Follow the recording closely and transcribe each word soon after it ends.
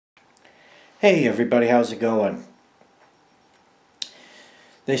Hey everybody, how's it going?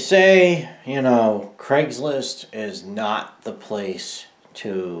 They say, Craigslist is not the place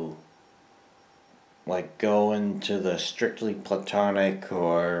to go into the strictly platonic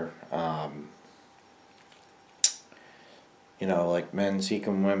or men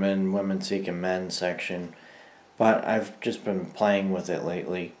seeking women, women seeking men section. But I've just been playing with it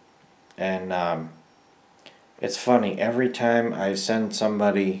lately, and it's funny. Every time I send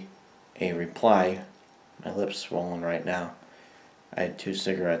somebody a reply, my lips swollen right now. I had 2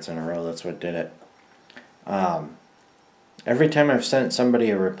 cigarettes in a row, that's what did it. Every time I've sent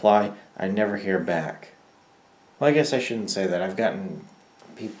somebody a reply, I never hear back. Well, I guess I shouldn't say that. I've gotten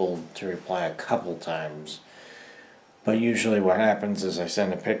people to reply a couple times. But usually what happens is I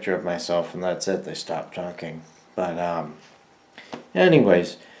send a picture of myself and that's it, they stop talking. But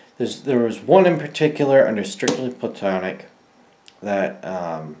anyways, there was one in particular under Strictly Platonic that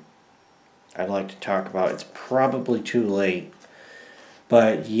I'd like to talk about. It's probably too late.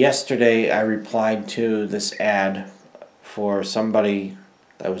 But yesterday I replied to this ad for somebody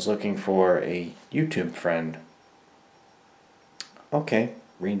that was looking for a YouTube friend. Okay,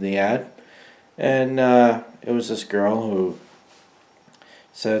 read the ad. And it was this girl who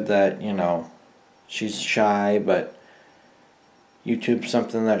said that, she's shy, but YouTube's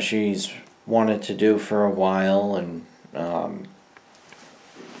something that she's wanted to do for a while, and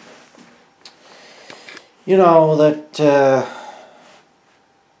that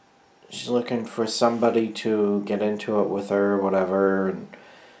she's looking for somebody to get into it with her, whatever, and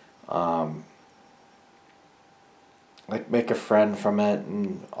make a friend from it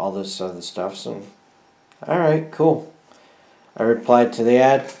and all this other stuff. So, alright, cool. I replied to the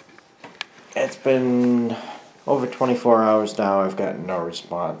ad. It's been over 24 hours now. I've gotten no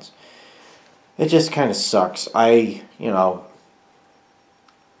response. It just kind of sucks. I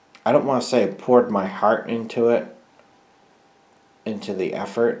don't want to say I poured my heart into it, into the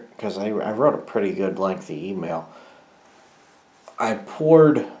effort, because I wrote a pretty good lengthy email. I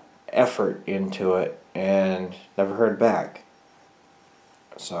poured effort into it and never heard back.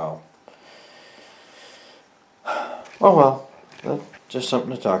 So, oh well, that's just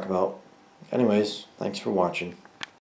something to talk about. Anyways, thanks for watching.